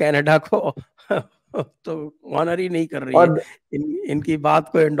कनाडा को तो ऑनर ही नहीं कर रही है, और इनकी बात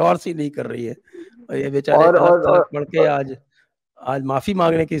को एंडोर्स ही नहीं कर रही है। और ये बेचारे और तलक और तलक और, पढ़ के आज आज माफी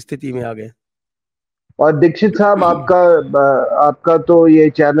मांगने की स्थिति में आ गए। और दीक्षित साहब, आपका तो ये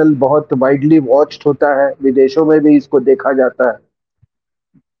चैनल बहुत वाइडली वॉच्ड होता है, विदेशों में भी इसको देखा जाता है।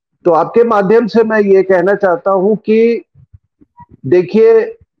 तो आपके माध्यम से मैं ये कहना चाहता हूं कि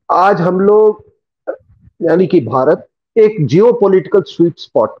देखिए, आज हम लोग, यानी कि भारत, एक जियो पॉलिटिकल स्वीट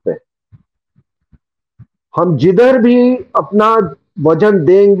स्पॉट पे। हम जिधर भी अपना वजन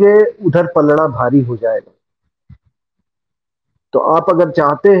देंगे उधर पलड़ा भारी हो जाएगा। तो आप अगर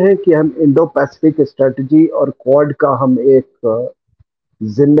चाहते हैं कि हम इंडो पैसिफिक स्ट्रेटजी और क्वाड का हम एक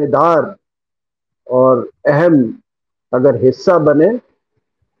जिम्मेदार और अहम अगर हिस्सा बने,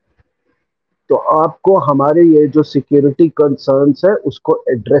 तो आपको हमारे ये जो सिक्योरिटी कंसर्न्स है उसको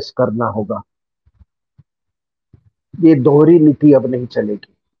एड्रेस करना होगा। ये दोहरी नीति अब नहीं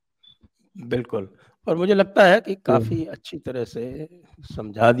चलेगी। बिल्कुल। और मुझे लगता है कि हम्म। काफ़ी अच्छी तरह से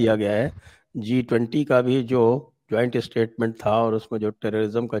समझा दिया गया है। G20 का भी जो ज्वाइंट स्टेटमेंट था और उसमें जो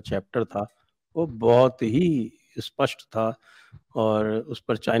टेररिज्म का चैप्टर था वो बहुत ही स्पष्ट था, और उस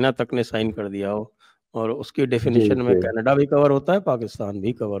पर चाइना तक ने साइन कर दिया हो। और उसकी जी डेफिनेशन में जी। कनाडा भी कवर होता है, पाकिस्तान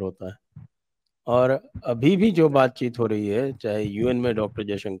भी कवर होता है। और अभी भी जो बातचीत हो रही है, चाहे यूएन में डॉक्टर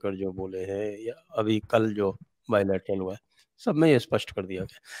जयशंकर जो बोले हैं या अभी कल जो बायलैटरल हुआ है, सब में ये स्पष्ट कर दिया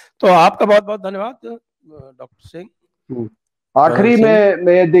गया। तो आपका बहुत बहुत धन्यवाद डॉक्टर सिंह, हम्म। कर्नल आखिरी सिंह। में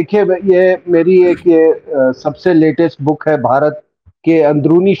मैं देखिए, ये मेरी एक सबसे लेटेस्ट बुक है, भारत के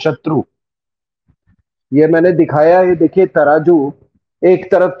अंदरूनी शत्रु। ये मैंने दिखाया है, देखिए तराजू,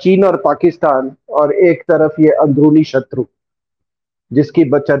 एक तरफ चीन और पाकिस्तान और एक तरफ ये अंदरूनी शत्रु जिसकी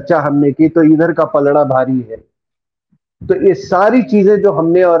चर्चा हमने की, तो इधर का पलड़ा भारी है। तो ये सारी चीजें जो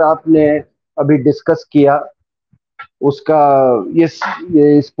हमने और आपने अभी डिस्कस किया, उसका ये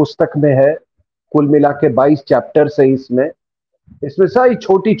इस पुस्तक में है। कुल मिला के 22 चैप्टर्स है इसमें। इसमें सारी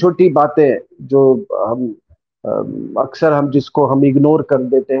छोटी छोटी बातें जो हम अक्सर हम जिसको हम इग्नोर कर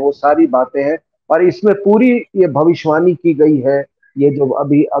देते हैं, वो सारी बातें हैं। और इसमें पूरी ये भविष्यवाणी की गई है, ये जो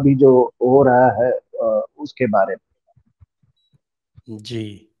अभी अभी जो हो रहा है उसके बारे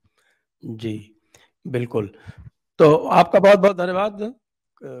जी जी बिल्कुल। तो आपका बहुत बहुत धन्यवाद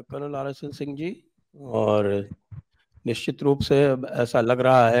कर्नल RSN सिंह जी। और निश्चित रूप से अब ऐसा लग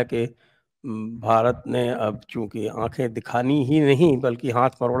रहा है कि भारत ने अब चूंकि आंखें दिखानी ही नहीं बल्कि हाथ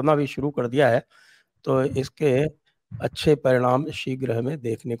मरोड़ना भी शुरू कर दिया है, तो इसके अच्छे परिणाम शीघ्र हमें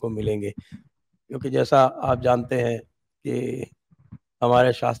देखने को मिलेंगे। क्योंकि जैसा आप जानते हैं कि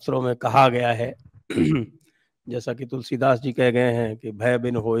हमारे शास्त्रों में कहा गया है जैसा कि तुलसीदास जी कह गए हैं कि भय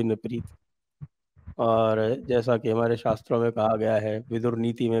बिन होय न प्रीत। और जैसा कि हमारे शास्त्रों में कहा गया है, विदुर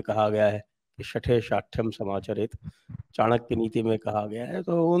नीति में कहा गया है कि शठे शाठ्यम समाचरित, चाणक्य नीति में कहा गया है।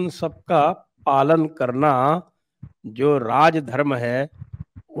 तो उन सब का पालन करना जो राजधर्म है,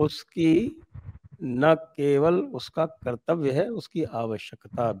 उसकी न केवल उसका कर्तव्य है, उसकी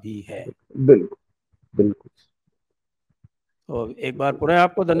आवश्यकता भी है। में। बिल्कुल बिल्कुल। तो एक बार पुनः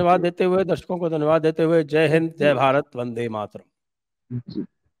आपको धन्यवाद देते हुए, दर्शकों को धन्यवाद देते हुए, जय हिंद, जय भारत, वंदे मातरम। जी।